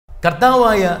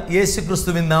കർത്താവായ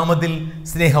യേശുക്രിസ്തുവിൻ നാമത്തിൽ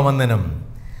സ്നേഹവന്ദനം.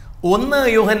 1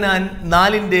 യോഹന്നാൻ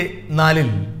 4:4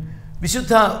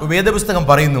 വിശുദ്ധ വേദപുസ്തകം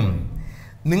പറയുന്നു,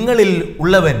 നിങ്ങളിൽ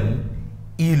ഉള്ളവൻ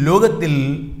ഈ ലോകത്തിൽ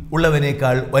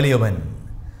ഉള്ളവനേക്കാൾ വലിയവൻ.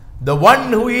 The one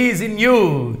who is in you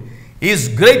is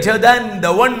greater than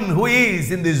the one who is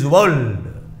in this world.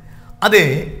 അതെ,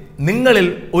 നിങ്ങളിൽ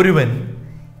ഒരുവൻ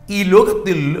ഈ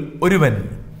ലോകത്തിൽ ഒരുവൻ.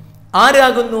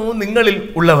 ആരാകുന്നു നിങ്ങളിൽ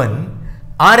ഉള്ളവൻ,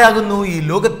 ആരാകുന്നു ഈ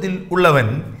ലോകത്തിൽ ഉള്ളവൻ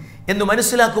എന്ന്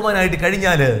മനസ്സിലാക്കുവാനായിട്ട്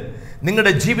കഴിഞ്ഞാൽ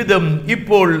നിങ്ങളുടെ ജീവിതം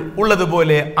ഇപ്പോൾ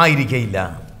ഉള്ളതുപോലെ ആയിരിക്കയില്ല.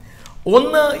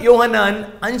 1 യോഹന്നാൻ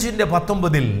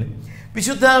 5:19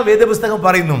 വിശുദ്ധ വേദപുസ്തകം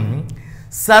പറയുന്നു,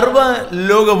 സർവ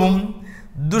ലോകവും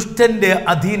ദുഷ്ടന്റെ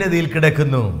അധീനതയിൽ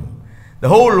കിടക്കുന്നു. The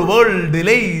whole world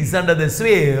lays under the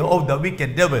sway of the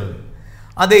wicked devil.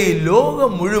 അതേ,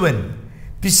 ലോകം മുഴുവൻ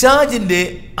പിശാചിന്റെ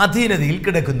അധീനതയിൽ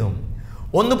കിടക്കുന്നു.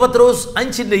 1 പത്രോസ്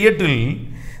 5:8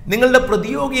 നിങ്ങളുടെ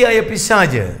പ്രതിയോഗിയായ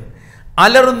പിശാച്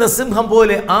അലറുന്ന സിംഹം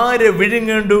പോലെ ആരെ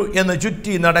വിഴുങ്ങേണ്ടു എന്ന്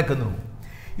ചുറ്റി നടക്കുന്നു.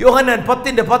 യോഹന്നാൻ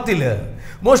 10:10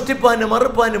 മോഷ്ടിപ്പാനും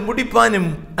അറുപ്പാനും മുടിപ്പാനും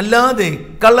അല്ലാതെ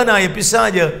കള്ളനായ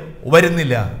പിശാച്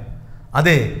വരുന്നില്ല.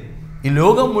 അതെ, ഈ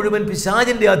ലോകം മുഴുവൻ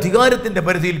പിശാചിന്റെ അധികാരത്തിന്റെ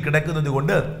പരിധിയിൽ കിടക്കുന്നത്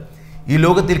കൊണ്ട് ഈ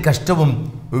ലോകത്തിൽ കഷ്ടവും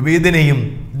വേദനയും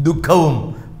ദുഃഖവും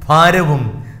ഭാരവും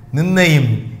നിന്ദയും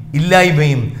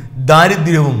ഇല്ലായ്മയും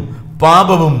ദാരിദ്ര്യവും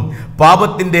പാപവും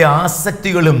പാപത്തിൻ്റെ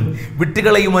ആസക്തികളും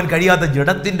വിട്ടുകളയുവാൻ കഴിയാത്ത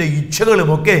ജഡത്തിൻ്റെ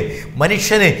ഇച്ഛകളുമൊക്കെ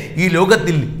മനുഷ്യനെ ഈ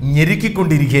ലോകത്തിൽ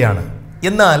ഞെരുക്കിക്കൊണ്ടിരിക്കുകയാണ്.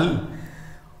 എന്നാൽ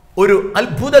ഒരു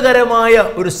അത്ഭുതകരമായ,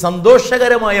 ഒരു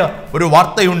സന്തോഷകരമായ ഒരു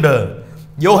വാർത്തയുണ്ട്.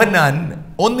 യോഹന്നാൻ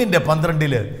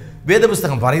 1:12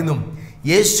 വേദപുസ്തകം പറയുന്നു,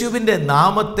 യേശുവിൻ്റെ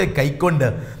നാമത്തെ കൈക്കൊണ്ട്,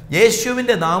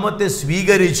 യേശുവിൻ്റെ നാമത്തെ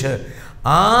സ്വീകരിച്ച്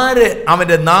ആര്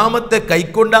അവൻ്റെ നാമത്തെ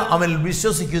കൈക്കൊണ്ട് അവൻ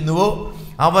വിശ്വസിക്കുന്നുവോ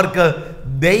അവർക്ക്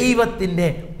ദൈവത്തിൻ്റെ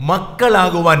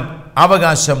മക്കളാകുവാൻ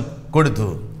അവകാശം കൊടുത്തു.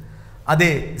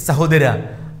 അതേ സഹോദര,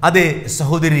 അതേ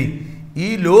സഹോദരി, ഈ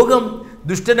ലോകം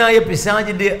ദുഷ്ടനായ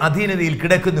പിശാചിൻ്റെ അധീനതയിൽ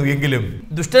കിടക്കുന്നു എങ്കിലും,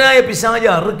 ദുഷ്ടനായ പിശാച്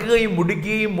അറുക്കുകയും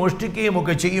മുടിക്കുകയും മോഷ്ടിക്കുകയും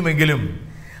ഒക്കെ ചെയ്യുമെങ്കിലും,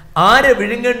 ആരെ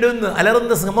വിഴുങ്ങേണ്ടെന്ന്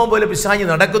അലറുന്ന സിംഹം പോലെ പിശാച്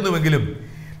നടക്കുന്നുവെങ്കിലും,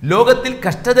 ലോകത്തിൽ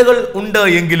കഷ്ടതകൾ ഉണ്ട്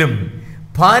എങ്കിലും,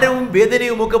 ഭാരവും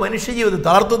വേദനയും ഒക്കെ മനുഷ്യജീവിതം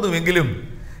താർത്തുന്നുവെങ്കിലും,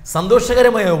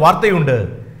 സന്തോഷകരമായ വാർത്തയുണ്ട്.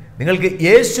 നിങ്ങൾക്ക്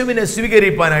യേശുവിനെ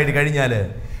സ്വീകരിപ്പാനായിട്ട് കഴിഞ്ഞാൽ,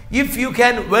 if you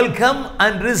can welcome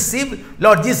and receive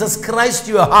Lord Jesus Christ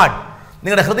your heart,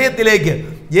 നിങ്ങളുടെ ഹൃദയത്തിലേക്ക്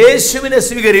യേശുവിനെ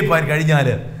സ്വീകരിപ്പാൻ കഴിഞ്ഞാൽ,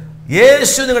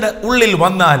 യേശു നിങ്ങളുടെ ഉള്ളിൽ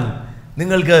വന്നാൽ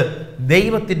നിങ്ങൾക്ക്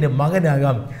ദൈവത്തിൻ്റെ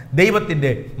മകനാകാം,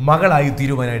 ദൈവത്തിൻ്റെ മകളായി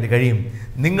തീരുവാനായിട്ട് കഴിയും.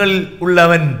 നിങ്ങളിൽ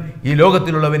ഉള്ളവൻ ഈ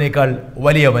ലോകത്തിലുള്ളവനേക്കാൾ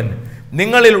വലിയവൻ.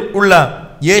 നിങ്ങളിൽ ഉള്ള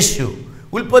യേശു,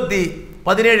 ഉൽപ്പത്തി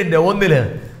 17:1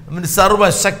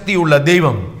 സർവശക്തിയുള്ള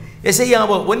ദൈവം.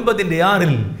 യെശയ്യാവ്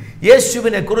 9:6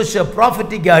 യേശുവിനെ കുറിച്ച്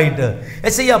പ്രോഫറ്റിക്കായിട്ട്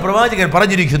യെശയ്യാ പ്രവാചകൻ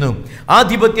പറഞ്ഞിരിക്കുന്നു,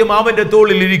 ആധിപത്യം അവൻ്റെ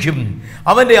തോളിൽ ഇരിക്കും,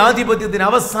 അവൻ്റെ ആധിപത്യത്തിന്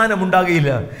അവസാനം ഉണ്ടാകില്ല.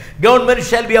 Government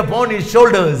shall be upon his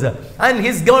shoulders and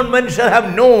his government shall have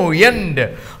no end.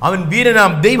 അവൻ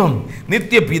വീരനാം ദൈവം,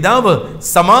 നിത്യപിതാവ്,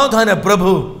 സമാധാന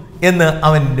പ്രഭു എന്ന്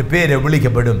അവൻ്റെ പേര്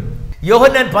വിളിക്കപ്പെടും.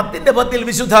 യോഹന്നാൻ 10:10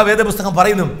 വിശുദ്ധ വേദപുസ്തകം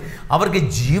പറയുന്നു, അവർക്ക്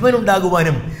ജീവൻ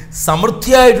ഉണ്ടാകുവാനും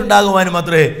സമൃദ്ധിയായിട്ടുണ്ടാകുവാനും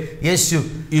മാത്രമേ യേശു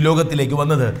ഈ ലോകത്തിലേക്ക്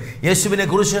വന്നത്. യേശുവിനെ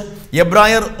കുറിച്ച്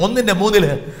എബ്രായർ 1:3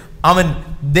 അവൻ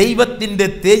ദൈവത്തിൻ്റെ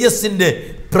തേജസ്സിൻ്റെ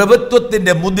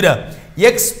പ്രഭുത്വത്തിൻ്റെ മുദ്ര,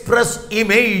 express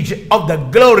image of the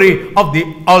glory of the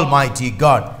almighty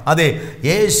God. അതെ,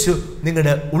 യേശു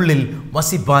നിങ്ങളുടെ ഉള്ളിൽ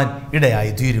വസിപ്പാൻ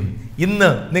ഇടയായി തീരും. ഇന്ന്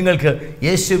നിങ്ങൾക്ക്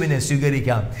യേശുവിനെ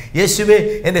സ്വീകരിക്കാം. യേശുവേ,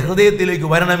 എൻ്റെ ഹൃദയത്തിലേക്ക്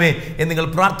വരണമേ എന്ന് നിങ്ങൾ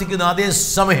പ്രാർത്ഥിക്കുന്ന അതേ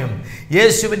സമയം,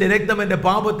 യേശുവിൻ്റെ രക്തം എൻ്റെ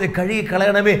പാപത്തെ കഴുകി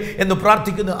കളയണമേ എന്ന്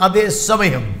പ്രാർത്ഥിക്കുന്ന അതേ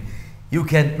സമയം, you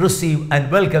can receive and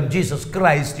welcome Jesus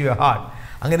Christ your heart.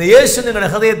 അങ്ങനെ യേശു നിങ്ങളുടെ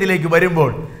ഹൃദയത്തിലേക്ക്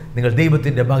വരുമ്പോൾ നിങ്ങൾ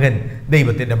ദൈവത്തിൻ്റെ മകൻ,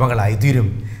 ദൈവത്തിൻ്റെ മകളായി തീരും.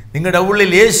 നിങ്ങളുടെ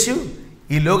ഉള്ളിൽ യേശു,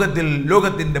 ഈ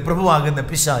ലോകത്തിൻ്റെ പ്രഭുവാകുന്ന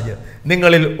പിശാച്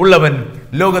നിങ്ങളിൽ ഉള്ളവൻ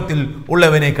ലോകത്തിൽ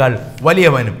ഉള്ളവനേക്കാൾ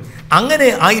വലിയവനും. അങ്ങനെ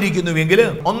ആയിരിക്കുന്നുവെങ്കിൽ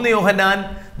 1 യോഹന്നാൻ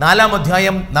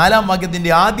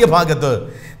 4:4 ആദ്യ ഭാഗത്ത്,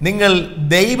 നിങ്ങൾ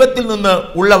ദൈവത്തിൽ നിന്ന്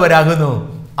ഉള്ളവരാകുന്നു,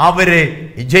 അവരെ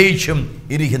ജയിച്ചും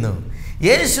ഇരിക്കുന്നു.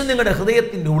 യേശു നിങ്ങളുടെ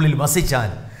ഹൃദയത്തിൻ്റെ ഉള്ളിൽ വസിച്ചാൽ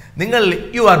നിങ്ങൾ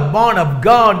you are bone of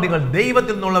God, നിങ്ങൾ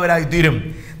ദൈവത്തിൽ നിന്നുള്ളവരായി തീരും.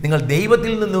 നിങ്ങൾ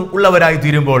ദൈവത്തിൽ നിന്ന് ഉള്ളവരായി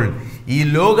തീരുമ്പോൾ ഈ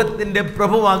ലോകത്തിൻ്റെ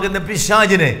പ്രഭുവാകുന്ന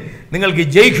പിശാചിനെ നിങ്ങൾക്ക്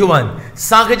ജയിക്കുവാൻ,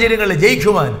 സാഹചര്യങ്ങളെ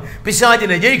ജയിക്കുവാൻ,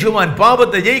 പിശാചിനെ ജയിക്കുവാൻ,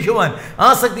 പാപത്തെ ജയിക്കുവാൻ,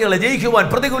 ആസക്തികളെ ജയിക്കുവാൻ,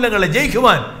 പ്രതികൂലങ്ങളെ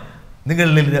ജയിക്കുവാൻ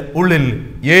നിങ്ങളുടെ ഉള്ളിൽ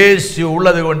യേശു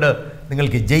ഉള്ളത് കൊണ്ട്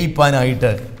നിങ്ങൾക്ക്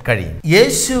ജയിപ്പാനായിട്ട് കഴിയും.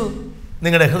 യേശു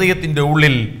നിങ്ങളുടെ ഹൃദയത്തിൻ്റെ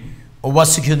ഉള്ളിൽ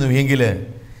വസിക്കുന്നു എങ്കിൽ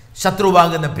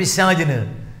ശത്രുവാകുന്ന പിശാചിന്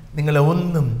നിങ്ങളെ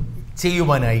ഒന്നും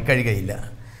ചെയ്യുവാനായി കഴിയുകയില്ല.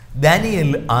 ദാനിയേൽ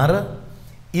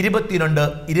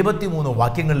 6:22-23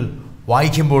 വാക്യങ്ങൾ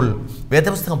വായിക്കുമ്പോൾ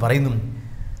വേദപുസ്തകം പറയുന്നു,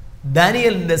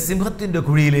 ദാനിയേലിൻ്റെ സിംഹത്തിൻ്റെ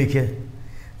കുഴിയിലേക്ക്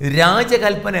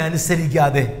രാജകൽപ്പന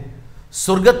അനുസരിക്കാതെ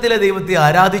സ്വർഗത്തിലെ ദൈവത്തെ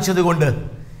ആരാധിച്ചതുകൊണ്ട്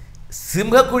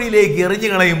സിംഹക്കുഴിയിലേക്ക് എറിഞ്ഞു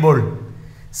കളയുമ്പോൾ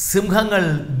സിംഹങ്ങൾ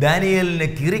ദാനിയേലിനെ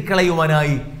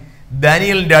കീറിക്കളയുവാനായി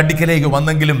ദാനിയേലിൻ്റെ അടുക്കലേക്ക്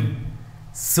വന്നെങ്കിലും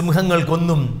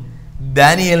സിംഹങ്ങൾക്കൊന്നും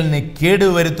ദാനിയേലിനെ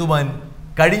കേടുവരുത്തുവാൻ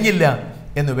കഴിഞ്ഞില്ല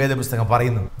എന്ന് വേദപുസ്തകം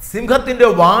പറയുന്നു. സിംഹത്തിൻ്റെ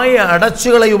വായ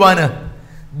അടച്ചുകളയുവാന്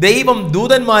ദൈവം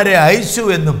ദൂതന്മാരെ അയച്ചു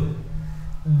എന്നും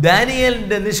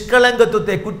ദാനിയേലിൻ്റെ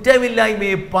നിഷ്കളങ്കത്വത്തെ,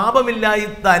 കുറ്റമില്ലായ്മയെ,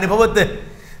 പാപമില്ലാത്ത അനുഭവത്തെ,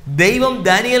 ദൈവം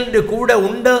ദാനിയേലിൻ്റെ കൂടെ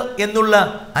ഉണ്ട് എന്നുള്ള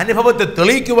അനുഭവത്തെ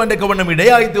തെളിയിക്കുവാനൊക്കെ വണ്ണം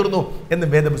ഇടയായി തീർന്നു എന്ന്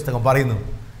വേദപുസ്തകം പറയുന്നു.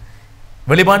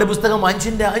 വെളിപാട് പുസ്തകം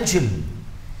 5:5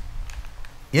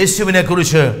 യേശുവിനെ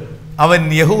കുറിച്ച് അവൻ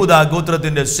യഹൂദ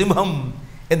ഗോത്രത്തിൻ്റെ സിംഹം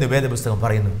എന്ന് വേദപുസ്തകം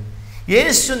പറയുന്നു.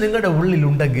 യേശു നിങ്ങളുടെ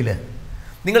ഉള്ളിലുണ്ടെങ്കിൽ,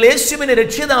 നിങ്ങൾ യേശുവിനെ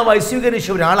രക്ഷിതാവായി സ്വീകരിച്ച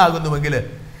ഒരാളാകുന്നുവെങ്കിൽ,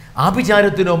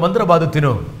 ആഭിചാരത്തിനോ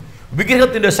മന്ത്രവാദത്തിനോ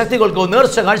വിഗ്രഹത്തിൻ്റെ ശക്തികൾക്കോ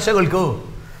നേർച്ച കാഴ്ചകൾക്കോ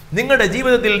നിങ്ങളുടെ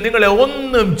ജീവിതത്തിൽ നിങ്ങളെ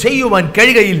ഒന്നും ചെയ്യുവാൻ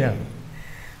കഴിയുകയില്ല.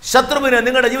 ശത്രുവിന്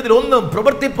നിങ്ങളുടെ ജീവിതത്തിൽ ഒന്നും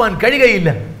പ്രവർത്തിപ്പാൻ കഴിയുകയില്ല.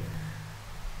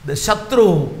 ശത്രു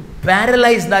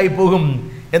പാരലൈസ്ഡ് ആയി പോകും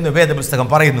എന്ന് വേദപുസ്തകം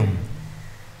പറയുന്നു.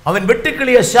 അവൻ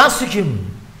വെട്ടുക്കിളിയെ ശാസിക്കും.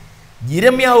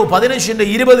 യിരെമ്യാവ്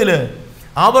 15:20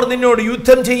 അവർ നിന്നോട്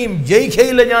യുദ്ധം ചെയ്യും,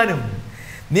 ജയിക്കയില്ല ഞാനും,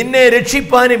 നിന്നെ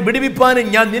രക്ഷിപ്പാനും വിടുവിപ്പാനും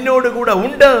ഞാൻ നിന്നോട് കൂടെ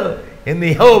ഉണ്ട് എന്ന്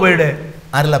യഹോവയുടെ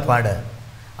അരുളപ്പാട്.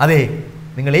 അതെ,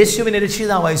 നിങ്ങൾ യേശുവിനെ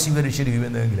രക്ഷിതാവായി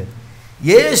സ്വീകരിച്ചിരിക്കുമെന്നെങ്കിൽ,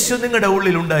 യേശു നിങ്ങളുടെ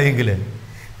ഉള്ളിലുണ്ടായെങ്കിൽ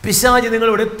പിശാച്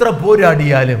നിങ്ങളോട് എത്ര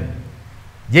പോരാടിയാലും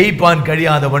ജയിപ്പാൻ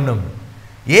കഴിയാതെ വണ്ണം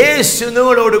യേശു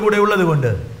നിങ്ങളോട് കൂടെ ഉള്ളത്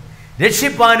കൊണ്ട്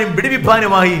രക്ഷിപ്പാനും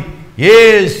വിടുവിപ്പാനുമായി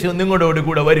യേശു നിങ്ങളോട്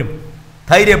കൂടെ വരും.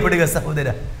 ധൈര്യപ്പെടുക സഹോദര,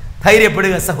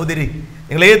 ധൈര്യപ്പെടുക സഹോദരി.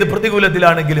 നിങ്ങൾ ഏത്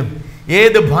പ്രതികൂലത്തിലാണെങ്കിലും,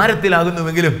 ഏത്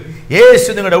ഭാരത്തിലാകുന്നുവെങ്കിലും, യേശു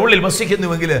നിങ്ങളുടെ ഉള്ളിൽ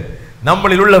വസിക്കുന്നുവെങ്കിൽ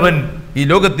നമ്മളിലുള്ളവൻ ഈ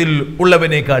ലോകത്തിൽ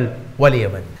ഉള്ളവനേക്കാൾ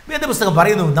വലിയവൻ. വേദപുസ്തകം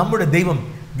പറയുന്നു നമ്മുടെ ദൈവം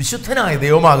വിശുദ്ധനായ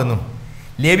ദൈവമാകുന്നു.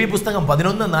 ലേവ്യ പുസ്തകം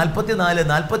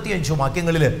 11:44-45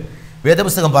 വാക്യങ്ങളിൽ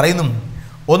വേദപുസ്തകം പറയുന്നു.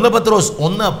 1 പത്രോസ്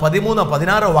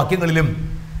 1:13-16 വാക്യങ്ങളിലും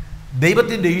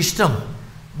ദൈവത്തിൻ്റെ ഇഷ്ടം,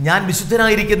 ഞാൻ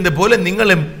വിശുദ്ധനായിരിക്കുന്നത് പോലെ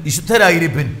നിങ്ങളും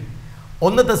വിശുദ്ധരായിരിപ്പിൻ.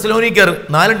 1 തെസ്സലോനിക്കർ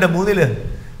 4:3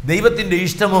 ദൈവത്തിൻ്റെ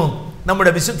ഇഷ്ടമോ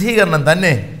നമ്മുടെ വിശുദ്ധീകരണം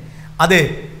തന്നെ. അതെ,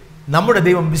 നമ്മുടെ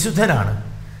ദൈവം വിശുദ്ധനാണ്.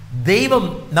 ദൈവം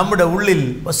നമ്മുടെ ഉള്ളിൽ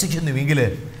വസിക്കുന്നുവെങ്കിൽ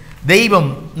ദൈവം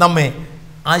നമ്മെ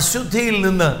അശുദ്ധിയിൽ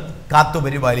നിന്ന് കാത്തു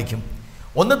പരിപാലിക്കും.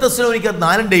 1 തെസ്സലോനിക്കർ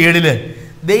 4:7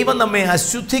 ദൈവം നമ്മെ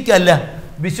അശുദ്ധിക്കല്ല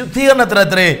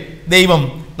വിശുദ്ധീകരണത്തിനത്രേ ദൈവം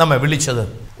നമ്മെ വിളിച്ചത്.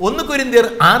 1 കൊരിന്ത്യർ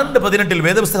 6:18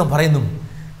 വേദപുസ്തകം പറയുന്നു,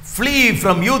 ഫ്ലീ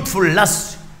ഫ്രം യൂത്ത്ഫുൾ ലസ്റ്റ്,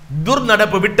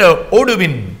 ദുർനടപ്പ് വിട്ട്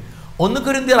ഓടുവിൻ. 1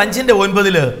 കൊരിന്ത്യർ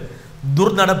 5:9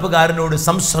 ദുർനടപ്പുകാരനോട്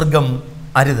സംസർഗം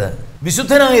അരുത്.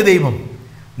 വിശുദ്ധനായ ദൈവം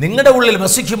നിങ്ങളുടെ ഉള്ളിൽ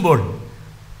വസിക്കുമ്പോൾ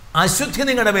അശുദ്ധി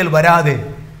നിങ്ങളുടെ മേൽ വരാതെ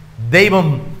ദൈവം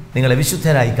നിങ്ങളെ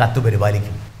വിശുദ്ധരായി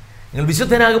കാത്തുപരിപാലിക്കും. നിങ്ങൾ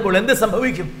വിശുദ്ധനാകുമ്പോൾ എന്ത്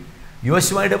സംഭവിക്കും?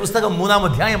 യോശുവയുടെ പുസ്തകം 3-ാം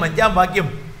അധ്യായം 5-ാം വാക്യം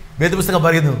വേദപുസ്തകം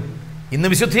പറയുന്നു, ഇന്ന്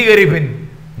വിശുദ്ധീകരിപ്പിൻ,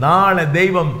 നാളെ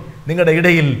ദൈവം നിങ്ങളുടെ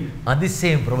ഇടയിൽ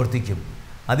അതിശയം പ്രവർത്തിക്കും.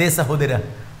 അതേ സഹോദര,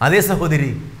 അതേ സഹോദരി,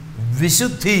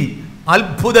 വിശുദ്ധി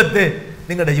അത്ഭുതത്തെ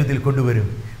നിങ്ങളുടെ ജീവിതത്തിൽ കൊണ്ടുവരും.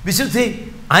 വിശുദ്ധി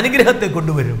അനുഗ്രഹത്തെ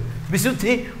കൊണ്ടുവരും.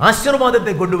 വിശുദ്ധി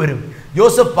ആശീർവാദത്തെ കൊണ്ടുവരും.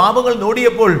 യോസഫ് പാപങ്ങൾ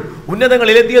നോടിയപ്പോൾ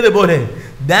ഉന്നതങ്ങളിൽ എത്തിയതുപോലെ,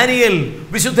 ദാനിയേൽ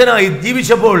വിശുദ്ധനായി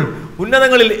ജീവിച്ചപ്പോൾ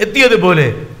ഉന്നതങ്ങളിൽ എത്തിയതുപോലെ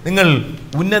നിങ്ങൾ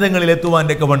ഉന്നതങ്ങളിൽ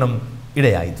എത്തുവാൻ്റെ വണ്ണം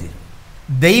ഇടയായിത്തീരും.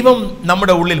 ദൈവം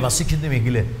നമ്മുടെ ഉള്ളിൽ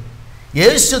വസിക്കുന്നുവെങ്കിൽ,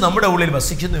 യേശു നമ്മുടെ ഉള്ളിൽ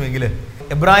വസിക്കുന്നുവെങ്കിൽ,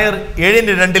 എബ്രായർ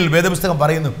 7:2 വേദപുസ്തകം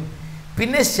പറയുന്നു,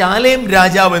 പിന്നെ ശാലേം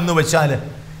രാജാവ് എന്ന് വെച്ചാൽ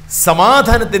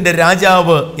സമാധാനത്തിൻ്റെ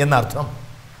രാജാവ് എന്നർത്ഥം.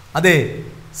 അതെ,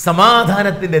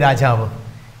 സമാധാനത്തിൻ്റെ രാജാവ്,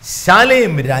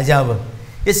 ശാലേം രാജാവ്.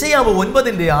 യെശയ്യാവ്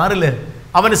 9:6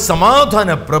 അവന് സമാധാന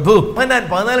പ്രഭു.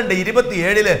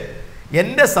 14:27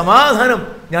 എൻ്റെ സമാധാനം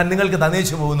ഞാൻ നിങ്ങൾക്ക്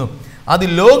തന്നേച്ചു പോകുന്നു, അത്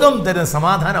ലോകം തരുന്ന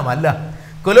സമാധാനമല്ല.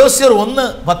 കൊലോസ്യർ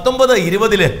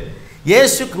 1:19-20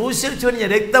 യേശു ക്രൂശിൽ ചൊരിഞ്ഞ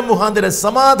രക്തം മുഖാന്തരം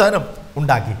സമാധാനം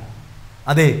ഉണ്ടാക്കി.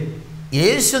 അതെ,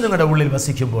 യേശു നിങ്ങളുടെ ഉള്ളിൽ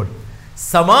വസിക്കുമ്പോൾ,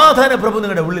 സമാധാന പ്രഭു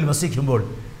നിങ്ങളുടെ ഉള്ളിൽ വസിക്കുമ്പോൾ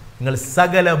നിങ്ങൾ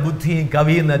സകല ബുദ്ധിയും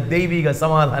കവിയുന്ന ദൈവിക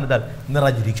സമാധാനത്താൽ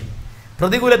നിറഞ്ഞിരിക്കും.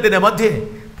 പ്രതികൂലത്തിൻ്റെ മധ്യേ,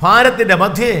 ഭാരത്തിൻ്റെ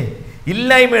മധ്യേ,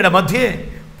 ഇല്ലായ്മയുടെ മധ്യേ,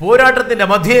 പോരാട്ടത്തിൻ്റെ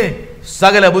മധ്യേ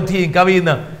സകല ബുദ്ധിയും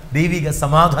കവിയുന്ന ദൈവിക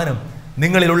സമാധാനം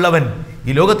നിങ്ങളിലുള്ളവൻ, ഈ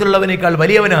ലോകത്തിലുള്ളവനേക്കാൾ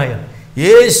വലിയവനായ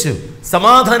യേശു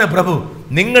സമാധാന പ്രഭു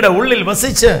നിങ്ങളുടെ ഉള്ളിൽ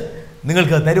വസിച്ച്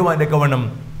നിങ്ങൾക്ക് തരുവാൻ്റെ വണ്ണം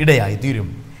ഇടയായി തീരും.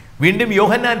 വീണ്ടും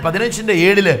യോഹന്നാൻ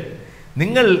 15:7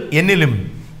 നിങ്ങൾ എന്നിലും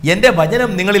എൻ്റെ വചനം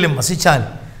നിങ്ങളിലും വസിച്ചാൽ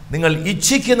നിങ്ങൾ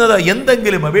ഇച്ഛിക്കുന്നത്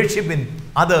എന്തെങ്കിലും അപേക്ഷിപ്പിൻ,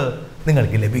 അത്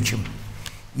നിങ്ങൾക്ക് ലഭിക്കും.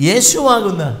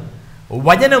 യേശുവാകുന്ന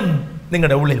വചനം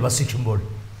നിങ്ങളുടെ ഉള്ളിൽ വസിക്കുമ്പോൾ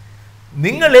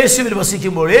നിങ്ങൾ യേശുവിൽ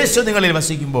വസിക്കുമ്പോൾ, യേശു നിങ്ങളിൽ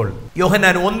വസിക്കുമ്പോൾ,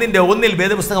 യോഹന്നാൻ 1:1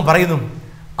 വേദപുസ്തകം പറയുന്നു,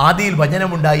 ആദിയിൽ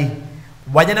വചനമുണ്ടായി,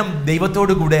 വചനം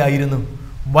ദൈവത്തോടു കൂടെ ആയിരുന്നു,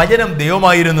 വചനം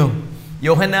ദൈവമായിരുന്നു.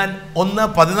 യോഹന്നാൻ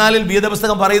 1:14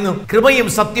 വേദപുസ്തകം പറയുന്നു, കൃപയും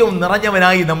സത്യവും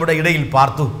നിറഞ്ഞവനായി നമ്മുടെ ഇടയിൽ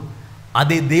പാർത്തു.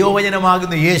 അതേ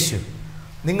ദൈവവചനമാകുന്ന യേശു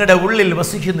നിങ്ങളുടെ ഉള്ളിൽ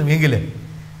വസിക്കുന്നുവെങ്കിൽ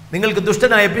നിങ്ങൾക്ക്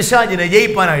ദുഷ്ടനായ പിശാചിനെ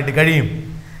ജയിപ്പാനായിട്ട് കഴിയും.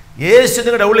 യേശു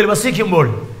നിങ്ങളുടെ ഉള്ളിൽ വസിക്കുമ്പോൾ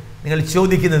നിങ്ങൾ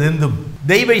ചോദിക്കുന്നത് എന്തും,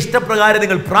 ദൈവ ഇഷ്ടപ്രകാരം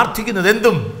നിങ്ങൾ പ്രാർത്ഥിക്കുന്നത്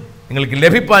എന്തും നിങ്ങൾക്ക്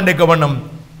ലഭിപ്പാൻ്റെ വണ്ണം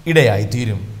ഇടയായി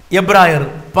തീരും. എബ്രായർ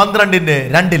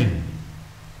 12:2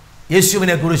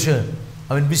 യേശുവിനെ കുറിച്ച്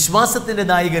അവൻ വിശ്വാസത്തിൻ്റെ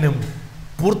നായകനും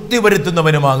പൂർത്തി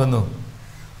വരുത്തുന്നവനുമാകുന്നു.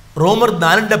 റോമർ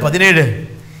 4:17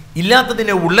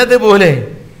 ഇല്ലാത്തതിനെ ഉള്ളതുപോലെ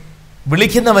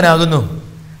വിളിക്കുന്നവനാകുന്നു.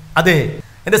 അതെ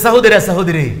എൻ്റെ സഹോദര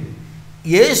സഹോദരി,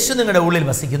 യേശു നിങ്ങളുടെ ഉള്ളിൽ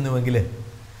വസിക്കുന്നുവെങ്കിൽ,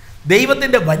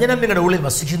 ദൈവത്തിൻ്റെ വചനം നിങ്ങളുടെ ഉള്ളിൽ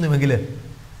വസിക്കുന്നുവെങ്കിൽ,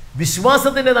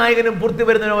 വിശ്വാസത്തിൻ്റെ നായകനും പൂർത്തി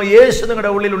വരുന്നവനോ യേശു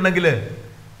നിങ്ങളുടെ ഉള്ളിലുണ്ടെങ്കിൽ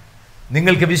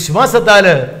നിങ്ങൾക്ക് വിശ്വാസത്താൽ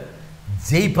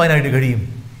ജയിപ്പാനായിട്ട് കഴിയും.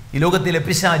 ഈ ലോകത്തിലെ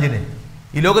പിശാചിനെ,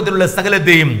 ഈ ലോകത്തിലുള്ള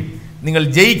സകലത്തെയും നിങ്ങൾ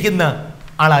ജയിക്കുന്ന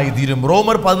ആളായി തീരും.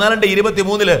 റോമർ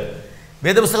 14:23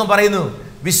 വേദപുസ്തകം പറയുന്നു,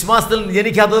 വിശ്വാസത്തിൽ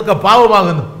ജനിക്കാത്തതൊക്കെ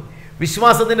പാപമാകുന്നു.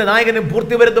 വിശ്വാസത്തിൻ്റെ നായകനും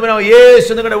പൂർത്തി വരുത്തുന്നവനോ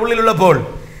യേശു നിങ്ങളുടെ ഉള്ളിലുള്ളപ്പോൾ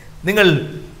നിങ്ങൾ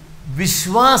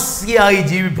വിശ്വാസിയായി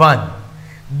ജീവിപ്പാൻ,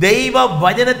 ദൈവ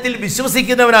വചനത്തിൽ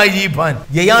വിശ്വസിക്കുന്നവനായി ജീവിപ്പാൻ,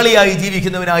 ജയാളിയായി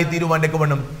ജീവിക്കുന്നവനായി തീരുവാൻ്റെ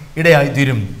വണ്ണം ഇടയായി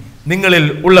തീരും. നിങ്ങളിൽ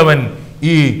ഉള്ളവൻ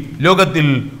ഈ ലോകത്തിൽ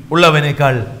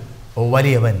ഉള്ളവനേക്കാൾ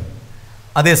വലിയവൻ.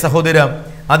 അതേ സഹോദര,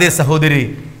 അതേ സഹോദരി,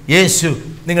 യേശു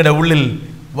നിങ്ങളുടെ ഉള്ളിൽ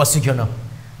വസിക്കണം.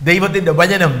 ദൈവത്തിൻ്റെ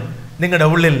വചനം നിങ്ങളുടെ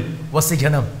ഉള്ളിൽ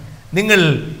വസിക്കണം. നിങ്ങൾ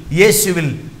യേശുവിൽ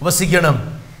വസിക്കണം.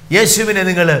 യേശുവിനെ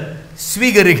നിങ്ങൾ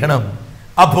സ്വീകരിക്കണം.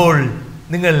 അപ്പോൾ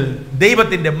നിങ്ങൾ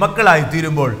ദൈവത്തിൻ്റെ മക്കളായി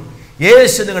തീരുമ്പോൾ,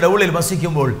 യേശു നിങ്ങളുടെ ഉള്ളിൽ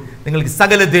വസിക്കുമ്പോൾ നിങ്ങൾക്ക്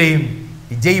സകലത്തെയും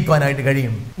ജയിപ്പാനായിട്ട്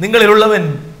കഴിയും. നിങ്ങളിലുള്ളവൻ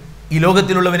ഈ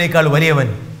ലോകത്തിലുള്ളവനേക്കാൾ വലിയവൻ.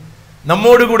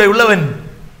 നമ്മോടുകൂടെ ഉള്ളവൻ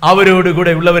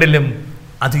അവരോടുകൂടെ ഉള്ളവരിലും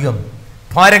അധികം.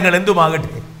 ഭാരങ്ങൾ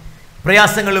എന്തുമാകട്ടെ,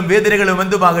 പ്രയാസങ്ങളും വേദനകളും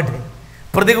എന്തുമാകട്ടെ,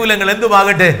 പ്രതികൂലങ്ങൾ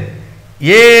എന്തുമാകട്ടെ,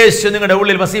 യേശു നിങ്ങളുടെ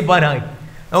ഉള്ളിൽ വസിപ്പാനായി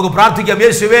നമുക്ക് പ്രാർത്ഥിക്കാം.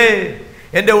 യേശുവേ,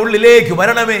 എൻ്റെ ഉള്ളിലേക്ക്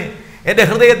വരണമേ, എൻ്റെ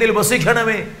ഹൃദയത്തിൽ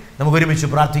വസിക്കണമേ. നമുക്ക് ഒരുമിച്ച്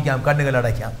പ്രാർത്ഥിക്കാം, കണ്ണുകൾ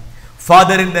അടയ്ക്കാം.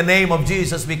 Father, in the name of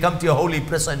Jesus, we come to your holy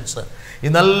presence. ഈ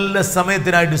നല്ല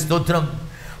സമയത്തിനായിട്ട് സ്തോത്രം.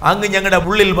 അങ്ങ് ഞങ്ങളുടെ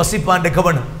ഉള്ളിൽ വസിപ്പാൻ്റെ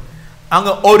കവണം,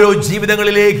 അങ്ങ് ഓരോ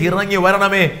ജീവിതങ്ങളിലേക്ക് ഇറങ്ങി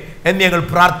വരണമേ എന്ന് ഞങ്ങൾ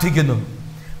പ്രാർത്ഥിക്കുന്നു.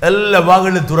 എല്ലാ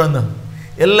വാകളും തുറന്ന്,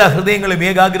 എല്ലാ ഹൃദയങ്ങളും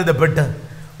ഏകാഗ്രതപ്പെട്ട്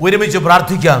ഒരുമിച്ച്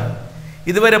പ്രാർത്ഥിക്കാം.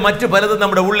 ഇതുവരെ മറ്റു പലതും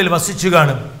നമ്മുടെ ഉള്ളിൽ വസിച്ചു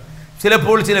കാണും.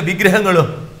 ചിലപ്പോൾ ചില വിഗ്രഹങ്ങളോ,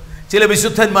 ചില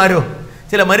വിശുദ്ധന്മാരോ,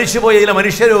 ചില മരിച്ചുപോയ ചില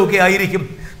മനുഷ്യരോ ഒക്കെ ആയിരിക്കും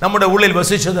നമ്മുടെ ഉള്ളിൽ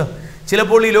വസിച്ചത്.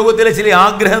 ചിലപ്പോൾ ഈ ലോകത്തിലെ ചില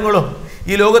ആഗ്രഹങ്ങളോ,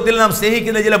 ഈ ലോകത്തിൽ നാം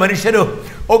സ്നേഹിക്കുന്ന ചില മനുഷ്യരോ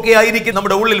ഒക്കെ ആയിരിക്കും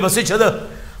നമ്മുടെ ഉള്ളിൽ വസിച്ചത്.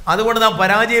 അതുകൊണ്ട് നാം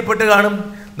പരാജയപ്പെട്ട് കാണും,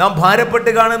 നാം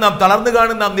ഭാരപ്പെട്ട് കാണും, നാം തളർന്നു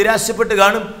കാണും, നാം നിരാശപ്പെട്ട്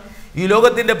കാണും. ഈ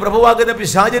ലോകത്തിൻ്റെ പ്രഭുവാകുന്ന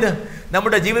പിശാചിന്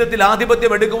നമ്മുടെ ജീവിതത്തിൽ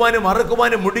ആധിപത്യം എടുക്കുവാനും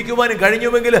അറക്കുവാനും മുടിക്കുവാനും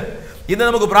കഴിഞ്ഞുവെങ്കിൽ ഇന്ന്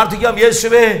നമുക്ക് പ്രാർത്ഥിക്കാം.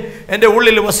 യേശുവേ, എൻ്റെ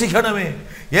ഉള്ളിൽ വസിക്കണമേ.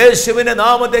 യേശുവിൻ്റെ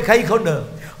നാമത്തെ കൈക്കൊണ്ട്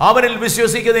അവനിൽ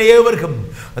വിശ്വസിക്കുന്ന ഏവർക്കും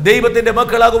ദൈവത്തിൻ്റെ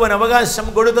മക്കളാകുവാൻ അവകാശം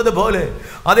കൊടുത്തതുപോലെ,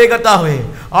 അതേ കർത്താവേ,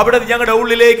 അവിടെ ഞങ്ങളുടെ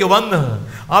ഉള്ളിലേക്ക് വന്ന്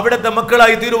അവിടുത്തെ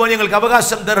മക്കളായി തീരുവാൻ ഞങ്ങൾക്ക്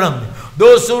അവകാശം തരണം.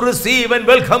 Those who receive and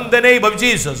welcome the name of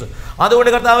Jesus. അതുകൊണ്ട്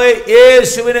കർത്താവേ,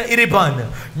 യേശുവിനെ ഇരിപ്പാൻ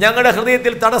ഞങ്ങളുടെ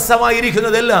ഹൃദയത്തിൽ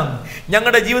തടസ്സമായിരിക്കുന്നതെല്ലാം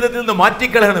ഞങ്ങളുടെ ജീവിതത്തിൽ നിന്ന്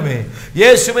മാറ്റിക്കളയണമേ.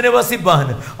 യേശുവിനെ വസിപ്പാൻ,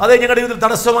 അതേ ഞങ്ങളുടെ ജീവിതത്തിൽ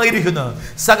തടസ്സമായിരിക്കുന്ന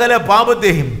സകല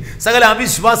പാപത്തെയും, സകല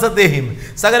അവിശ്വാസത്തെയും,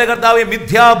 സകല കർത്താവെ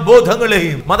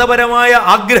മിഥ്യാബോധങ്ങളെയും, മതപരമായ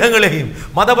ആഗ്രഹങ്ങളെയും,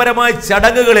 മതപരമായ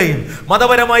ചടങ്ങുകളെയും,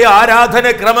 മതപരമായ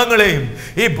ആരാധനക്രമങ്ങളെയും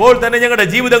ഇപ്പോൾ തന്നെ ഞങ്ങളുടെ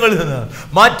ജീവിതങ്ങളിൽ നിന്ന്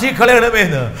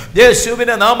മാറ്റിക്കളയണമെന്ന്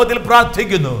യേശുവിന്റെ നാമത്തിൽ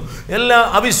പ്രാർത്ഥിക്കുന്നു. എല്ലാ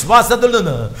അവിശ്വാസത്തിൽ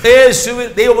നിന്ന് യേശുവിൽ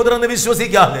ദൈവപുത്രനെ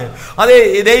വിശ്വസിക്കാതെ, അതേ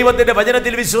ദൈവത്തിന്റെ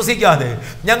വചനത്തിൽ വിശ്വസിക്കാതെ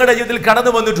ഞങ്ങളുടെ ജീവിതത്തിൽ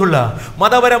കടന്നു വന്നിട്ടുള്ള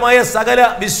മതപരമായ സകല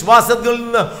വിശ്വാസത്തിൽ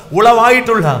നിന്ന്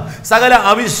ഉളവായിട്ടുള്ള സകല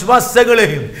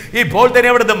അവിശ്വാസങ്ങളെയും ഇപ്പോൾ തന്നെ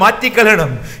അവിടുന്ന്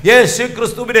മാറ്റിക്കളയണം. യേശു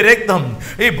ക്രിസ്തുവിന്റെ രക്തം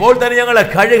ഇപ്പോൾ തന്നെ ഞങ്ങളെ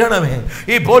കഴുകണമേ,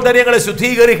 ഇപ്പോൾ തന്നെ ഞങ്ങളെ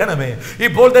ശുദ്ധീകരിക്കണമേ,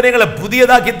 ഇപ്പോൾ തന്നെ ഞങ്ങളെ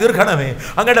പുതിയതാക്കി തീർക്കണമേ.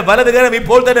 അങ്ങയുടെ വലതുകരം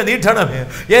ഇപ്പോൾ തന്നെ നീട്ടണമേ.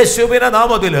 യേശുവിന്റെ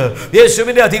നാമത്തിൽ,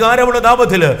 യേശുവിന്റെ അധികാരമുള്ള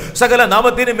നാമത്തിൽ, സകല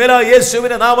നാമത്തിന് മേല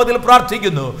യേശുവിന്റെ നാമത്തിൽ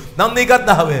പ്രാർത്ഥിക്കുന്നു. നന്ദി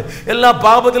കർത്താവേ, എല്ലാ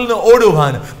പാപത്തിൽ നിന്ന്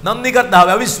ഓടുവാൻ നന്ദി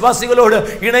കർത്താവേ. അവിശ്വാസികളോട്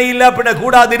ഇണയില്ല പിന്നെ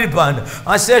കൂടാതിരിപ്പാൻ,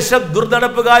 അശേഷം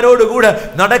ദുർനടപ്പുകാരോടുകൂടെ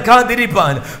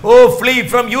നടക്കാതിരിപ്പാൻ, ഓ flea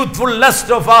from youthful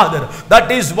lust of father,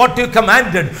 that is what you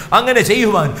commanded. അങ്ങനെ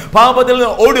ചെയ്യുവാൻ, പാപത്തിൽ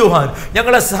നിന്ന് ഓടുവാൻ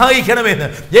ഞങ്ങളെ സഹായിക്കണമെന്ന്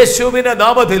യേശുവിന്റെ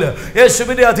നാമത്തിൽ,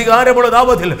 യേശുവിന്റെ അധികാരമുള്ള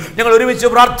നാമത്തിൽ ഞങ്ങൾ ഒരുമിച്ച്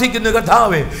പ്രാർത്ഥിക്കുന്നു.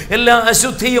 കർത്താവേ, എല്ലാ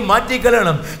അശുദ്ധിയും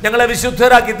മാറ്റിക്കളയണം, ഞങ്ങളെ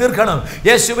വിശുദ്ധരാക്കി തീർക്കണം.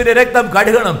 യേശുവിന്റെ രക്തം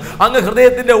കഴുകണം, അങ്ങ്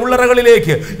ഹൃദയത്തിന്റെ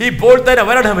ഉള്ളറകളിലേക്ക് ഇപ്പോൾ തന്നെ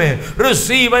വരണമേ.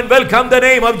 Receive and welcome the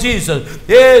name of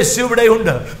Jesus. യേശു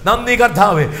ഇവിടെയുണ്ട്. നന്ദി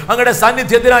കർത്താവേ, അങ്ങയുടെ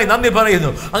സാന്നിധ്യത്തിനായി നന്ദി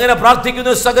പറയുന്നു. അങ്ങനെ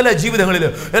പ്രാർത്ഥിക്കുന്ന സകല ജീവിതങ്ങളിൽ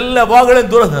എല്ലാ വാകളും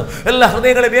തുറന്ന് എല്ലാ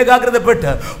ഹൃദയങ്ങളെയും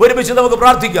ഏകാഗ്രതപ്പെട്ട് ഒരുമിച്ച് നമുക്ക്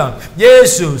പ്രാർത്ഥിക്കാം.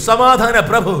 യേശു സമാധാന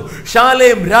പ്രഭു,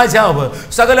 ശാലേം രാജാവ്,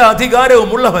 സകല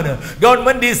അധികാരവും ഉള്ളവന്,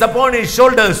 government is upon his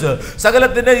shoulders,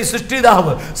 സകലത്തിന്റെ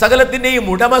സൃഷ്ടിതാവ്, സകലത്തിന്റെയും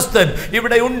ഉടമസ്ഥൻ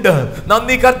ഇവിടെയുണ്ട്.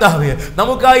 നന്ദി കർത്താവേ,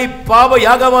 നമുക്കായി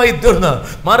പാപയാഗമായി തീർന്ന്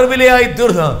മറുവിലയായി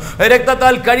തീർന്ന്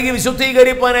രക്തത്താൽ കഴുകി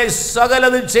വിശുദ്ധീകരിപ്പാനായി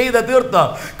സകലതും ചെയ്ത് തീർത്ത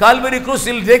കാൽവരി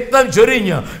ക്രൂസിൽ രക്തം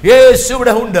ചൊരിഞ്ഞ് യേശു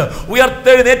ഇവിടെ ഉണ്ട്.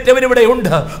 ഉയർത്തെഴുന്നേറ്റവൻ ഇവിടെ ഉണ്ട്.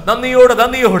 നന്ദിയോട്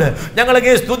നന്ദിയോട്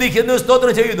ഞങ്ങളെ സ്തുതിക്കുന്നു,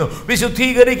 സ്തോത്രം ചെയ്യുന്നു.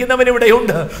 വിശുദ്ധീകരിക്കുന്നവൻ ഇവിടെ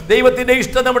ഉണ്ട്. ദൈവത്തിന്റെ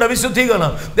ഇഷ്ടം നമ്മുടെ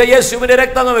വിശുദ്ധീകരണം. യേശുവിന്റെ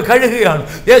രക്തം നമ്മെ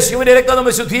കഴുകുകയാണ്. യേശുവിന്റെ രക്തം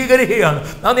നമ്മെ ശുദ്ധീകരിക്കുകയാണ്.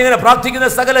 നാം ഇങ്ങനെ പ്രാർത്ഥിക്കുന്ന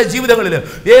സകല ജീവിതങ്ങളിൽ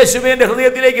യേശുവിന്റെ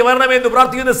ഹൃദയത്തിലേക്ക് വരണമെന്ന്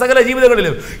പ്രാർത്ഥിക്കുന്ന സകല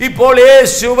ജീവിതങ്ങളിലും ഇപ്പോൾ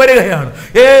യേശു വരികയാണ്.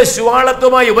 യേശു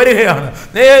ആളത്വമായി വരികയാണ്.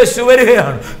 യേശു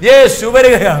വരികയാണ്. യേശു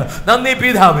വരികയാണ്. നന്ദി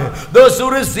പിതാവേ. Those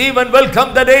who receive and welcome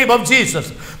the name of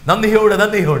Jesus. നന്ദിയോട്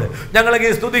നന്ദിയോട്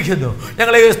ഞങ്ങളെ സ്തുതിക്കുന്നു,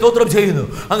 ഞങ്ങളെ സ്തോത്രം ചെയ്യുന്നു.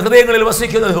 അങ്ങ് ഹൃദയങ്ങളിൽ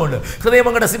വസിക്കുന്നത് കൊണ്ട്, ഹൃദയം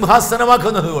അങ്ങയുടെ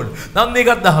സിംഹാസനമാക്കുന്നത് കൊണ്ട് നന്ദി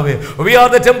കർത്താവേ. We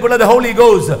are the temple of the Holy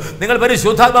Ghost. നിങ്ങൾ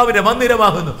പരിശുദ്ധാത്മാവിന്റെ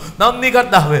മന്ദിരമാകുന്നു. നന്ദി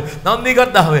കർത്താവേ, നന്ദി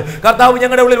കർത്താവേ. കർത്താവ്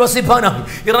ഞങ്ങളുടെ ഉള്ളിൽ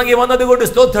വസിപ്പാനായി ഇറങ്ങി വന്നത് കൊണ്ട്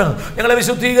സ്തോത്രം. ഞങ്ങളെ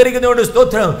വിശുദ്ധീകരിക്കുന്നതുകൊണ്ട്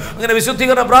സ്തോത്രം. അങ്ങനെ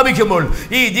വിശുദ്ധീകരണം പ്രാപിക്കുമ്പോൾ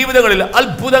ഈ ജീവിതങ്ങളിൽ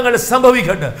അത്ഭുതങ്ങൾ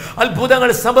സംഭവിക്കട്ടെ,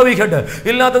 അത്ഭുതങ്ങൾ സംഭവിക്കട്ടെ.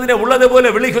 ഇല്ലാത്തതിനെ ഉള്ളതുപോലെ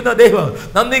വിളിക്കുന്ന ദൈവം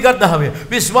നന്ദി കർത്താവേ.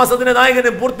 വിശ്വാസത്തിന്റെ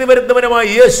നായകനും പൂർത്തി വരുന്നവനുമായി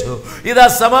യേശു, ഇതാ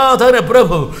സമാധാന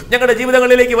പ്രഭു ഞങ്ങളുടെ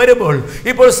ജീവിതങ്ങളിലേക്ക് വരുമ്പോൾ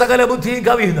ഇപ്പോൾ സകല ബുദ്ധിയും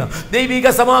കവിയുന്ന ദൈവിക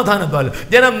സമാധാനത്താൽ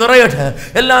ജനം നിറയട്ടെ.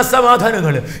 എല്ലാ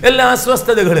സമാധാനങ്ങളും, എല്ലാ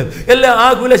അസ്വസ്ഥതകളും, എല്ലാ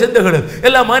ആകുല ചിന്തകളും,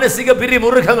 എല്ലാ മാനസിക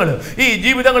പിരിമുറുക്കങ്ങളും ഈ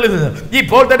ജീവിതങ്ങളിൽ നിന്ന്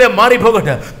ഇപ്പോൾ തന്നെ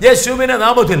മാറിപ്പോകട്ടെ. യേശുവിന്റെ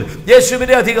നാമത്തിൽ,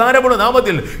 യേശുവിന്റെ അധികാരമുള്ള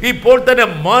നാമത്തിൽ ഇപ്പോൾ തന്നെ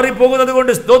മാറിപ്പോകുന്നത്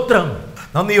കൊണ്ട് സ്തോത്രം.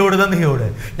 നന്ദിയോട് നന്ദിയോട്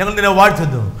ഞങ്ങൾ നിന്നെ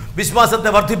വാഴ്ത്തുന്നു. വിശ്വാസത്തെ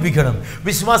വർദ്ധിപ്പിക്കണം.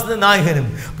 വിശ്വാസത്തിന്റെ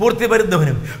നായകനും പൂർത്തി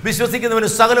വരുന്നവനും വിശ്വസിക്കുന്നവനും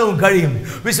സകലവും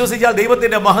കഴിയും. വിശ്വസിച്ചാൽ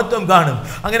ദൈവത്തിന്റെ മഹത്വം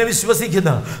കാണും. അങ്ങനെ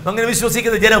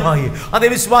വിശ്വസിക്കുന്ന ജനമായി അതേ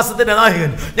വിശ്വാസത്തിന്റെ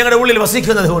നായകൻ ഞങ്ങളുടെ ഉള്ളിൽ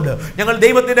വസിക്കുന്നത് കൊണ്ട് ഞങ്ങൾ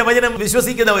ദൈവത്തിന്റെ വചനം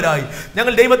വിശ്വസിക്കുന്നവരായി,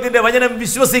 ഞങ്ങൾ ദൈവത്തിന്റെ വചനം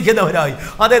വിശ്വസിക്കുന്നവരായി,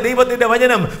 അതേ ദൈവത്തിന്റെ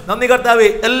വചനം നന്ദി കർത്താവേ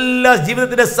എല്ലാ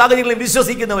ജീവിതത്തിന്റെ സാഹചര്യങ്ങളും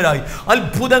വിശ്വസിക്കുന്നവരായി,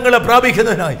 അത്ഭുതങ്ങളെ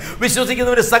പ്രാപിക്കുന്നവരായി,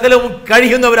 വിശ്വസിക്കുന്നവരെ സകലവും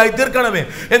കഴിയുന്നവരായി തീർക്കണമേ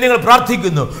എന്ന് ഞങ്ങൾ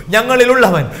പ്രാർത്ഥിക്കുന്നു.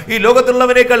 ഞങ്ങളിലുള്ളവൻ ഈ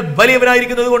ലോകത്തുള്ളവനേക്കാൾ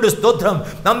വലിയവനായിരിക്കുന്നത് കൊണ്ട് സ്തോത്രം.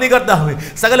 നന്ദി കർത്താവേ.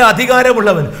 സകല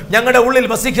അധികാരമുള്ളവൻ ഞങ്ങളുടെ ഉള്ളിൽ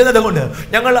വസിക്കുന്നത് കൊണ്ട്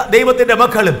ഞങ്ങൾ ദൈവത്തിന്റെ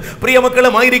മക്കളും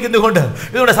പ്രിയമക്കളും ആയിരിക്കുന്നതുകൊണ്ട്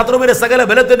ഇതുകൊണ്ട് ശത്രുവിന്റെ സകല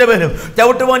ബലത്തിന്റെ മേലും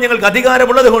ചവിട്ടുവാൻ ഞങ്ങൾക്ക്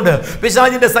അധികാരമുള്ളത് കൊണ്ട്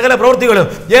പിശാചിന്റെ സകല പ്രവൃത്തികളും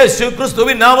യേശു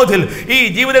ക്രിസ്തുവിൻ നാമത്തിൽ ഈ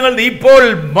ജീവിതങ്ങളിൽ നിന്ന്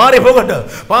ഇപ്പോൾ മാറിപ്പോകട്ടെ.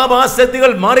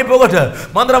 പാപാശക്തികൾ മാറിപ്പോകട്ടെ.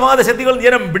 മന്ത്രവാദ ശക്തികൾ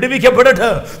ജനം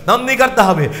വിടുവിക്കപ്പെടട്ടെ. നന്ദി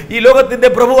കർത്താവേ. ഈ ലോകത്തിന്റെ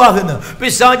പ്രഭുവാകുന്ന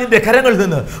പിശാചിന്റെ കരങ്ങളിൽ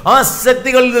നിന്ന്, ആ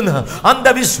ശക്തികളിൽ നിന്ന്,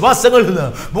 അന്ധവിശ്വാസങ്ങളിൽ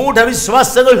നിന്ന്,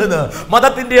 മൂഢവിശ്വാസങ്ങളിൽ നിന്ന്,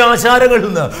 മതത്തിന്റെ ആചാരങ്ങളിൽ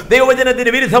നിന്ന്, ദൈവവചനത്തിന്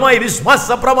വിരുദ്ധമായ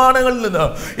വിശ്വാസ പ്രമാണങ്ങളിൽ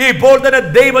നിന്ന് ഇപ്പോൾ തന്നെ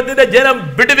ദൈവത്തിന്റെ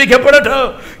ജനം വിടുവിക്കപ്പെടട്ടെ.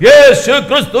 യേശു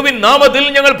ക്രിസ്തുവിൻ നാമത്തിൽ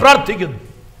ഞങ്ങൾ പ്രാർത്ഥിക്കുന്നു.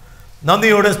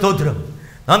 നന്ദിയോടെ സ്തോത്രം.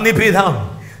 നന്ദി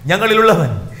പിതാവേ.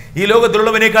 ഞങ്ങളിലുള്ളവൻ ഈ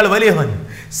ലോകത്തിലുള്ളവനേക്കാൾ വലിയവൻ,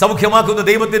 സൗഖ്യമാക്കുന്ന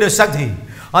ദൈവത്തിന്റെ ശക്തി,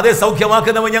 അതേ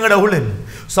സൗഖ്യമാക്കുന്നവൻ ഞങ്ങളുടെ ഉള്ളിൽ,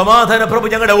 സമാധാന പ്രഭു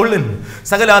ഞങ്ങളുടെ ഉള്ളിൽ,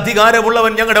 സകല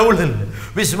അധികാരമുള്ളവൻ ഞങ്ങളുടെ ഉള്ളിൽ,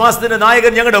 വിശ്വാസത്തിന്റെ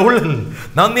നായകൻ ഞങ്ങളുടെ ഉള്ളിൽ.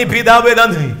 നന്ദി പിതാവേ,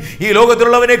 നന്ദി. ഈ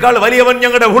ലോകത്തിലുള്ളവനേക്കാൾ വലിയവൻ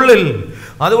ഞങ്ങളുടെ ഉള്ളിൽ.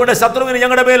 അതുകൊണ്ട് ശത്രുവിന്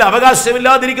ഞങ്ങളുടെ മേൽ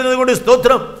അവകാശമില്ലാതിരിക്കുന്നത് കൊണ്ട്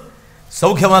സ്തോത്രം.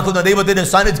 സൗഖ്യമാക്കുന്ന ദൈവത്തിന്റെ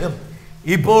സാന്നിധ്യം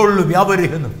ഇപ്പോൾ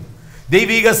വ്യാപരിക്കുന്നു.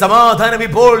 ദൈവിക സമാധാനം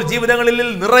ഇപ്പോൾ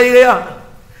ജീവിതങ്ങളിൽ നിറയുകയാണ്.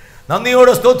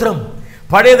 നന്ദിയോടെ സ്തോത്രം.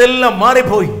 പഴയതെല്ലാം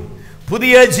മാറിപ്പോയി.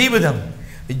 പുതിയ ജീവിതം,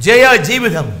 ജയ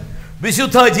ജീവിതം,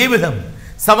 വിശുദ്ധ ജീവിതം,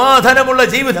 സമാധാനമുള്ള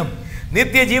ജീവിതം,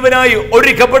 നിത്യജീവനായി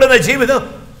ഒരുക്കപ്പെടുന്ന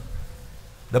ജീവിതം.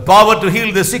 The power to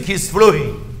heal the sick is flowing.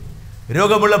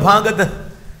 രോഗമുള്ള ഭാഗത്ത്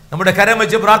നമ്മുടെ കരം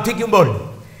വെച്ച് പ്രാർത്ഥിക്കുമ്പോൾ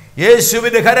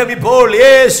യേശുവിന്റെ കരം ഇപ്പോൾ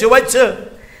യേശു വച്ച്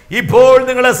ഇപ്പോൾ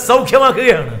നിങ്ങളെ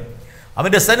സൗഖ്യമാക്കുകയാണ്.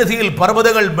 അവന്റെ സന്നിധിയിൽ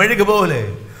പർവ്വതങ്ങൾ മെഴുകുപോലെ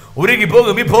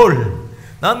ഉരുകിപ്പോകും ഇപ്പോൾ.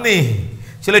 നന്ദി.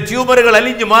 ചില ട്യൂമറുകൾ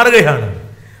അലിഞ്ഞു മാറുകയാണ്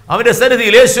അവന്റെ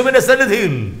സന്നിധിയിൽ, യേശുവിന്റെ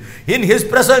സന്നിധിയിൽ. In his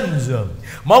presence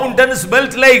mountains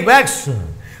melt like wax.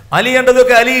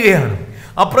 അലിയേണ്ടതൊക്കെ അലിയുകയാണ്,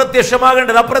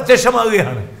 അപ്രത്യക്ഷമാകേണ്ടത്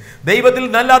അപ്രത്യക്ഷമാകുകയാണ്.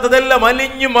 ദൈവത്തിൽ നല്ലാത്തതെല്ലാം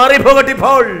അലിഞ്ഞു മാറിപ്പോകട്ടെ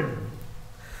ഇപ്പോൾ.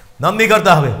 നന്ദി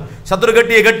കർത്താവേ. ശത്രു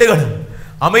കെട്ടിയ കെട്ടുകൾ,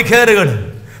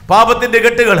 അമിഖേറുകൾ, പാപത്തിന്റെ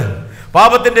കെട്ടുകൾ,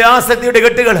 പാപത്തിന്റെ ആസക്തിയുടെ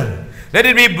കെട്ടുകൾ, let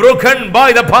it be broken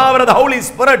by the power of the Holy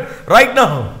Spirit right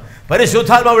now.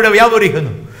 പരിശുദ്ധാത്മാവിടെ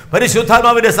വ്യാപരിക്കുന്നു.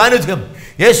 പരിശുദ്ധാത്മാവിന്റെ സാന്നിധ്യം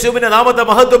യേശുവിന്റെ നാമത്തെ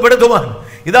മഹത്വപ്പെടുത്തുവാൻ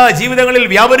ഇതാ ജീവിതങ്ങളിൽ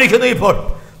വ്യാപരിക്കുന്നു ഇപ്പോൾ.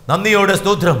 നന്ദിയോടെ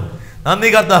സ്തോത്രം.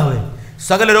 നന്ദി കർത്താവേ.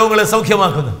 സകല രോഗങ്ങളെ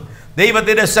സൗഖ്യമാക്കുന്നു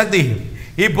ദൈവത്തിന്റെ ശക്തി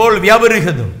ഇപ്പോൾ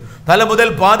വ്യാപരിക്കുന്നു. തല മുതൽ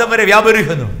പാദം വരെ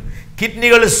വ്യാപരിക്കുന്നു.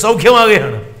 കിഡ്നികൾ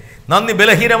സൗഖ്യമാകുകയാണ്. നന്ദി.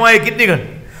 ബലഹീനമായ കിഡ്നികൾ,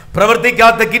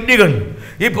 പ്രവർത്തിക്കാത്ത കിഡ്നികൾ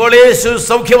ഇപ്പോൾ യേശു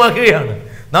സൗഖ്യമാക്കുകയാണ്.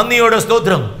 നന്ദിയോടെ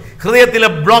സ്തോത്രം. ഹൃദയത്തിലെ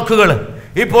ബ്ലോക്കുകൾ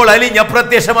ഇപ്പോൾ അലിഞ്ഞ്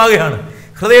അപ്രത്യക്ഷമാകുകയാണ്.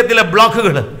 ഹൃദയത്തിലെ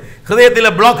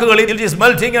ബ്ലോക്കുകൾ it is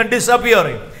melting and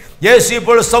disappearing. യേശു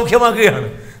ഇപ്പോൾ സൗഖ്യമാക്കുകയാണ്.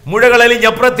 മുഴകൾ അലിഞ്ഞ്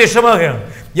അപ്രത്യക്ഷമാകുകയാണ്.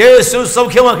 യേശു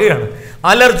സൗഖ്യമാക്കുകയാണ്.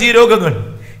 അലർജി രോഗങ്ങൾ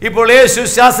ഇപ്പോൾ യേശു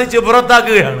ശാസിച്ച്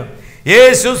പുറത്താക്കുകയാണ്.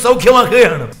 യേശു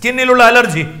സൗഖ്യമാക്കുകയാണ്. സ്കിന്നിലുള്ള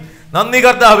അലർജി, നന്ദി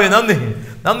കർത്താവേ,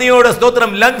 നന്ദിയോടെ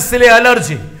സ്തോത്രം. ലങ്സിലെ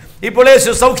അലർജി ഇപ്പോൾ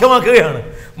യേശു സൗഖ്യമാക്കുകയാണ്.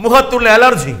 മുഖത്തുള്ള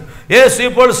അലർജി യേശു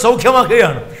ഇപ്പോൾ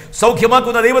സൗഖ്യമാക്കുകയാണ്.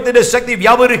 സൗഖ്യമാക്കുന്ന ദൈവത്തിന്റെ ശക്തി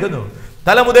വ്യാപരിക്കുന്നു.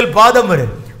 തല മുതൽ പാദം വരെ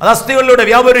അത് അസ്ഥികളിലൂടെ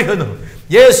വ്യാപരിക്കുന്നു.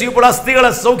 യേശു ഇപ്പോൾ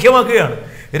അസ്ഥികളെ സൗഖ്യമാക്കുകയാണ്.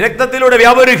 രക്തത്തിലൂടെ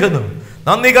വ്യാപരിക്കുന്നു.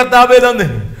 നന്ദി കർത്താവേ,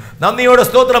 നന്ദിയോടെ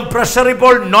സ്തോത്രം. പ്രഷർ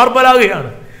ഇപ്പോൾ നോർമലാകുകയാണ്.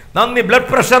 നന്ദി. Blood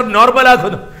pressure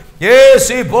നോർമലാക്കുന്നു.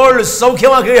 യേശു ഇപ്പോൾ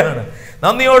സൗഖ്യമാക്കുകയാണ്.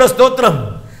 നന്ദിയോടെ സ്തോത്രം.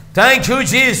 Thank you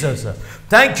Jesus.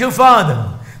 Thank you father.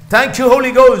 Thank you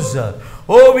holy ghost.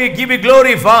 Oh we give you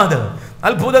glory father.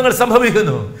 അത്ഭുതങ്ങൾ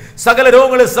സംഭവിക്കുന്നു. സകല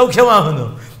രോഗങ്ങൾ സൗഖ്യമാകുന്നു.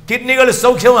 കിഡ്നികൾ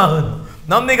സൗഖ്യമാകുന്നു.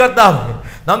 നന്ദി കർത്താവേ,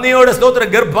 നന്ദിയോടെ സ്തോത്രം.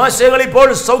 ഗർഭാശയങ്ങൾ ഇപ്പോൾ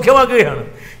സൗഖ്യമാക്കുകയാണ്.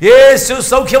 യേശു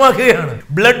സൗഖ്യമാക്കുകയാണ്.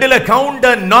 ബ്ലഡിലെ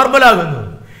കൗണ്ട് നോർമലാകുന്നു.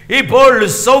 ഇപ്പോൾ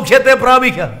സൗഖ്യത്തെ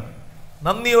പ്രാപിക്കാം.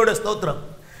 നന്ദിയോടെ സ്തോത്രം.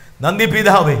 നന്ദി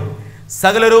പിതാവേ.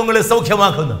 സകല രോഗങ്ങളെ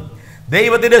സൗഖ്യമാക്കുന്നു.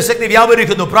 ദൈവത്തിന്റെ ശക്തി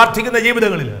വ്യാപരിക്കുന്നു. പ്രാർത്ഥിക്കുന്ന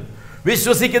ജീവിതങ്ങളിൽ,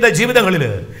 വിശ്വസിക്കുന്ന ജീവിതങ്ങളിൽ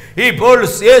ഇപ്പോൾ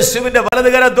യേശുവിന്റെ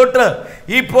വലതുകരം തൊട്ട്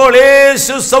ഇപ്പോൾ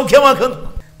യേശു സൗഖ്യമാക്കുന്നു.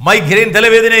 മൈഗ്രെയിൻ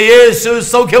തലവേദന യേശു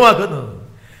സൗഖ്യമാക്കുന്നു.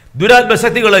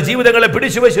 ദുരാത്മശക്തികളെ ജീവിതങ്ങളെ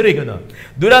പിടിച്ചു വച്ചിരിക്കുന്നു.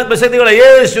 ദുരാത്മശക്തികളെ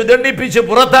യേശു ദണ്ഡിപ്പിച്ച്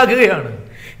പുറത്താക്കുകയാണ്.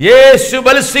 യേശു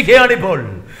ബലസിക്കുകയാണ്. ഇപ്പോൾ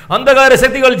അന്ധകാര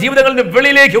ശക്തികൾ ജീവിതങ്ങളിൽ നിന്ന്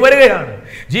വെളിയിലേക്ക് വരികയാണ്.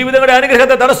 ജീവിതങ്ങളുടെ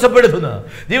അനുഗ്രഹത്തെ തടസ്സപ്പെടുത്തുന്ന,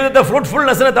 ജീവിതത്തെ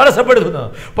ഫ്രൂട്ട്ഫുൾനെസ്സിനെ തടസ്സപ്പെടുത്തുന്ന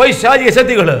പൈശാചിക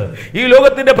ശക്തികൾ, ഈ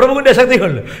ലോകത്തിന്റെ പ്രഭുവിന്റെ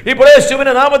ശക്തികൾ ഇപ്പോൾ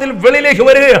യേശുവിന്റെ നാമത്തിൽ വെളിയിലേക്ക്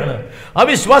വരികയാണ്.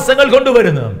 അവിശ്വാസങ്ങൾ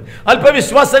കൊണ്ടുവരുന്ന,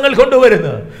 അല്പവിശ്വാസങ്ങൾ കൊണ്ടുവരുന്ന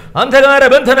അന്ധകാര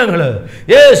ബന്ധനങ്ങൾ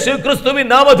യേശു ക്രിസ്തുവിൻ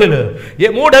നാമത്തിൽ,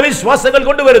 മൂഢവിശ്വാസങ്ങൾ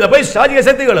കൊണ്ടുവരുന്ന പൈശാചിക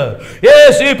ശക്തികൾ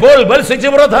യേശു ഇപ്പോൾ ബലസിച്ച്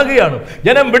പുറത്താക്കുകയാണ്.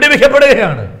 ജനം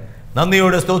വിടുവിക്കപ്പെടുകയാണ്.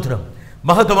 നന്ദിയോടെ സ്തോത്രം.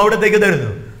 മഹത്വം അവിടത്തേക്ക്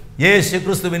തരുന്നു. യേശു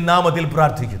ക്രിസ്തുവിൻ നാമത്തിൽ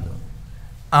പ്രാർത്ഥിക്കുന്നു.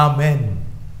 ആമേൻ,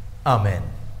 ആമേൻ.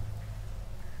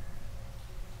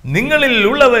 നിങ്ങളിൽ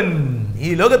ഉള്ളവൻ ഈ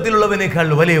ലോകത്തിലുള്ളവനേക്കാൾ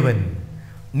വലിയവൻ.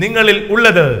 നിങ്ങളിൽ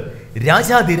ഉള്ളത്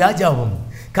രാജാതി രാജാവും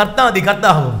കർത്താതി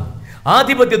കർത്താവും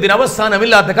ആധിപത്യത്തിന്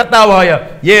അവസാനമില്ലാത്ത കർത്താവായ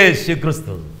യേശു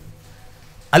ക്രിസ്തു.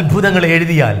 അത്ഭുതങ്ങളെ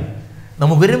എഴുതിയാൽ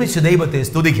നമുക്ക് ഒരുമിച്ച് ദൈവത്തെ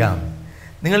സ്തുതിക്കാം.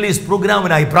 നിങ്ങൾ ഈ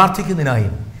പ്രോഗ്രാമിനായി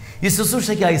പ്രാർത്ഥിക്കുന്നതിനായും ഈ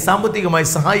ശുശ്രൂഷയ്ക്കായി സാമ്പത്തികമായി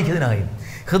സഹായിക്കുന്നതിനായും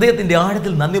ഹൃദയത്തിൻ്റെ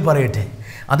ആഴത്തിൽ നന്ദി പറയട്ടെ.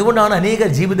 അതുകൊണ്ടാണ് അനേക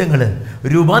ജീവിതങ്ങൾ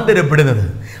രൂപാന്തരപ്പെടുന്നത്.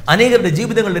 അനേകരുടെ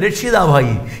ജീവിതങ്ങളുടെ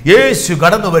രക്ഷിതാവായി യേശു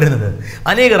കടന്നു വരുന്നത്.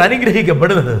 അനേകർ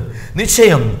അനുഗ്രഹിക്കപ്പെടുന്നത്.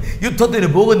 നിശ്ചയം യുദ്ധത്തിന്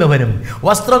പോകുന്നവനും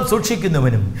വസ്ത്രം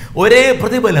സൂക്ഷിക്കുന്നവനും ഒരേ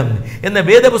പ്രതിഫലം എന്ന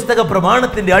വേദപുസ്തക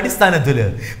പ്രമാണത്തിൻ്റെ അടിസ്ഥാനത്തിൽ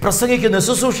പ്രസംഗിക്കുന്ന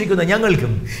ശുശ്രൂഷിക്കുന്ന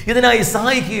ഞങ്ങൾക്കും ഇതിനായി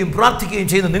സഹായിക്കുകയും പ്രാർത്ഥിക്കുകയും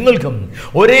ചെയ്യുന്ന നിങ്ങൾക്കും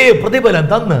ഒരേ പ്രതിഫലം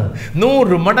തന്ന്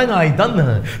 100 മടങ്ങായി തന്ന്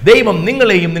ദൈവം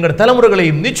നിങ്ങളെയും നിങ്ങളുടെ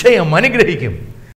തലമുറകളെയും നിശ്ചയം അനുഗ്രഹിക്കും.